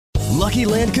Lucky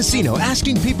Land Casino,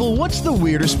 asking people, what's the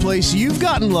weirdest place you've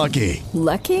gotten lucky?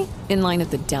 Lucky? In line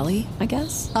at the deli, I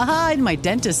guess? Aha, in my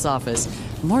dentist's office.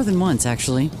 More than once,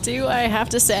 actually. Do I have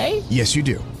to say? Yes, you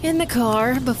do. In the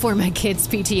car before my kids'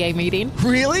 PTA meeting.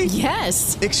 Really?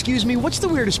 Yes. Excuse me, what's the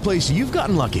weirdest place you've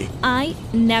gotten lucky? I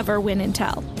never win and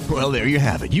tell. Well, there you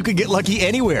have it. You can get lucky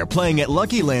anywhere, playing at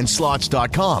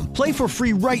LuckyLandSlots.com. Play for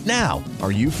free right now.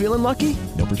 Are you feeling lucky?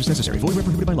 No purchase necessary. Void where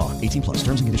prohibited by law. 18 plus.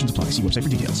 Terms and conditions apply. See website for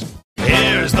details.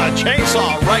 Here's the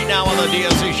Chainsaw right now on the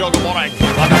DSC Show. Good morning.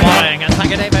 Well, good morning. And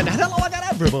thank you, David. Hello again,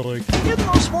 everybody. In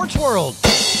the sports world,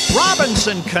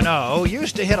 Robinson Cano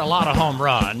used to hit a lot of home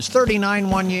runs. 39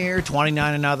 one year,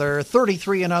 29 another,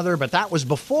 33 another, but that was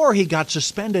before he got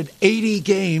suspended 80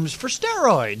 games for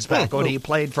steroids back when he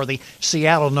played for the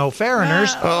Seattle No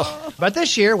Fariners. But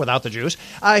this year, without the juice,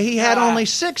 he had only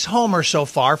 6 homers so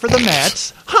far for the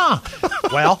Mets.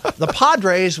 Well, the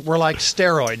Padres were like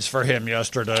steroids for him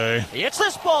yesterday. It's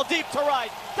this ball deep to right.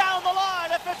 Down the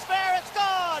line. If it's fair, it's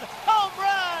gone. Home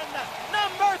run.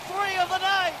 Number 3 of the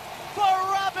night for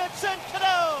Robinson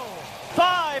Cano.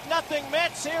 5-0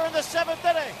 Mets here in the 7th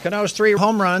inning. Cano's 3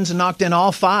 home runs knocked in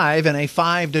all 5 in a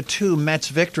 5-2 Mets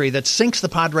victory that sinks the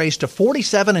Padres to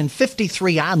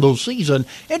 47-53 on the season.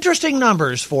 Interesting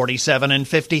numbers,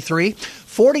 47-53.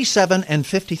 47 and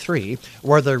 53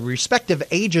 were the respective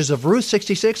ages of Ruth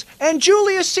 66 and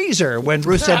Julius Caesar when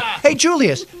Ruth said, "Hey,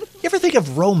 Julius, you ever think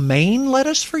of romaine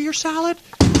lettuce for your salad?"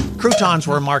 Croutons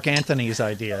were Mark Anthony's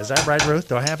idea. Is that right, Ruth?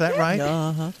 Do I have that right?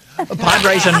 Uh-huh.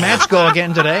 Padres and Mets go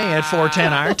again today at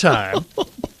 4:10 our time.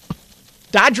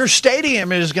 Dodger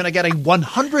Stadium is going to get a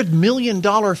 $100 million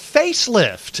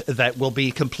facelift that will be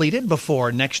completed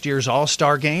before next year's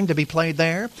All-Star game to be played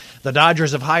there. The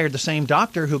Dodgers have hired the same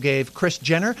doctor who gave Kris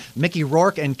Jenner, Mickey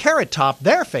Rourke, and Carrot Top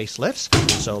their facelifts.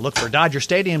 So look for Dodger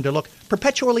Stadium to look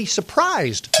perpetually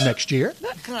surprised next year.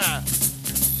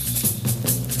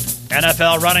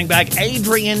 NFL running back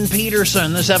Adrian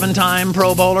Peterson, the 7-time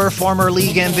Pro Bowler, former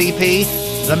league MVP,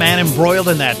 the man embroiled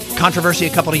in that controversy a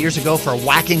couple of years ago for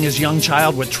whacking his young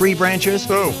child with tree branches.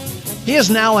 Oh. He is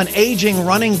now an aging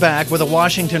running back with the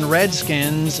Washington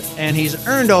Redskins, and he's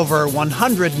earned over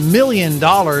 $100 million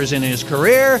in his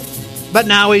career, but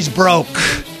now he's broke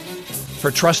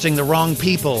for trusting the wrong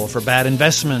people, for bad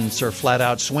investments, or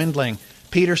flat-out swindling.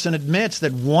 Peterson admits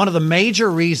that one of the major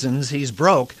reasons he's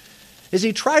broke is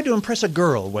he tried to impress a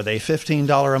girl with a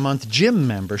 $15 a month gym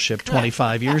membership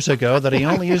 25 years ago that he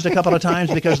only used a couple of times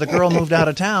because the girl moved out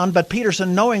of town, but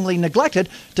Peterson knowingly neglected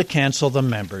to cancel the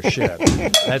membership.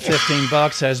 That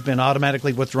 $15 has been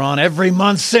automatically withdrawn every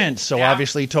month since, so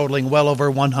obviously totaling well over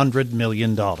 $100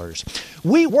 million.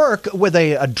 We work with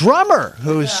a drummer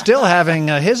who's still having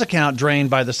his account drained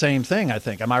by the same thing, I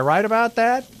think. Am I right about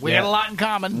that? We had a lot in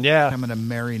common. Yeah. I'm going to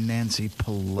marry Nancy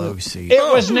Pelosi.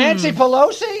 It was Nancy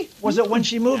Pelosi? Was it when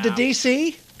she moved to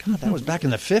D.C.? God, that was back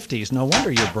in the 50s. No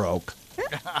wonder you broke.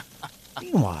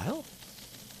 Meanwhile,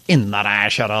 in the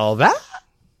National Valley.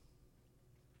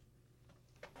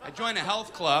 I joined a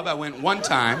health club. I went one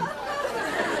time.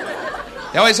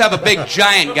 They always have a big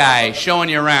giant guy showing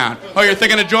you around. Oh, you're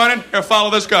thinking of joining? Here,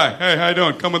 follow this guy. Hey, how you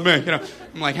doing? Come with me. You know,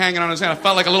 I'm like hanging on his hand. I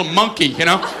felt like a little monkey, you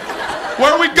know.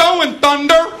 Where are we going,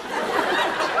 Thunder?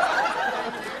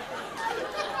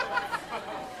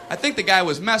 I think the guy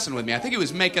was messing with me. I think he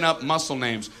was making up muscle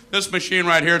names. This machine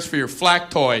right here is for your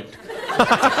flactoid.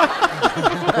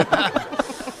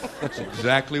 That's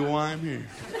exactly why I'm here.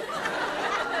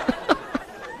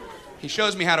 He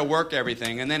shows me how to work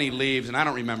everything, and then he leaves, and I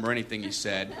don't remember anything he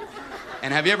said.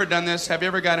 And have you ever done this? Have you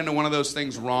ever got into one of those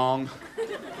things wrong?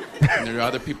 And there are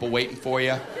other people waiting for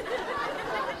you?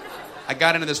 I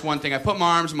got into this one thing. I put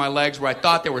my arms and my legs where I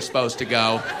thought they were supposed to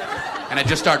go, and I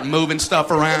just started moving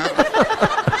stuff around.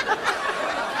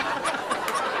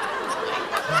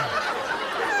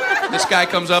 This guy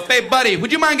comes up, hey, buddy,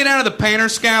 would you mind getting out of the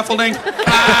painter's scaffolding?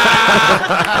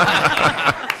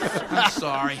 I'm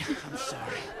sorry.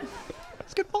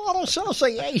 Basketball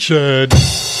Association.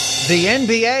 The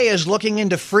NBA is looking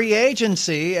into free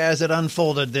agency as it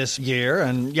unfolded this year,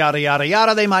 and yada, yada,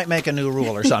 yada. They might make a new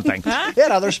rule or something.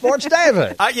 In other sports,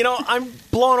 David. I'm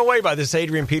blown away by this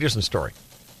Adrian Peterson story.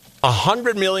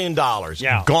 $100 million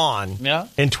gone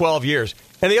in 12 years.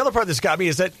 And the other part that's got me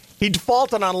is that he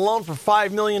defaulted on a loan for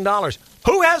 $5 million.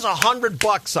 Who has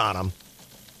 $100 on him?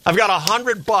 I've got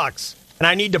 $100, and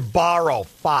I need to borrow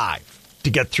 $5 to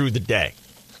get through the day.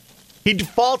 He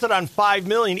defaulted on $5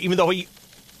 million, even though he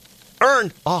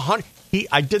earned $100.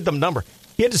 I did the number.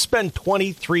 He had to spend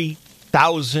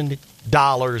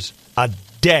 $23,000 a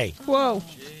day. Whoa.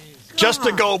 Just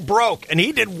to go broke. And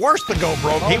he did worse to go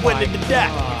broke. He went into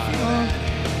debt.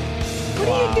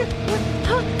 What do you do?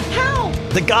 How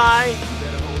The guy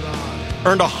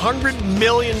earned $100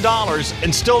 million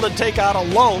and still to take out a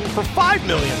loan for $5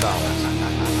 million.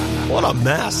 What a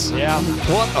mess. Yeah.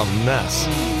 What a mess.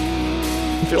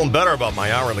 I'm feeling better about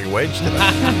my hourly wage today.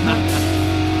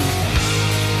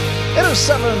 It is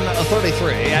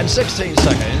 7:33 and 16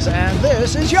 seconds, and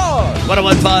this is your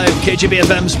 101.5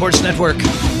 KGB-FM Sports Network.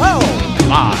 Oh,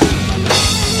 my.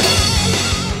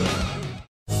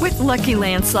 With Lucky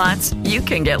Land Slots, you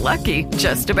can get lucky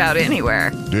just about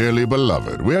anywhere. Dearly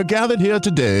beloved, we are gathered here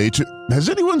today to... Has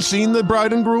anyone seen the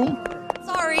bride and groom?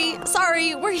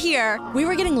 Sorry, we're here. We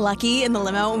were getting lucky in the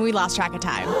limo and we lost track of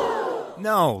time.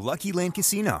 No, Lucky Land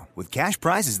Casino, with cash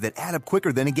prizes that add up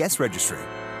quicker than a guest registry.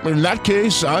 In that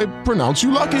case, I pronounce you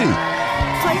lucky.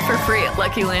 Play for free at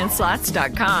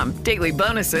LuckyLandSlots.com. Daily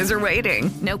bonuses are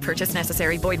waiting. No purchase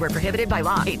necessary. Void where prohibited by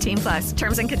law. 18+.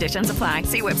 Terms and conditions apply.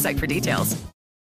 See website for details.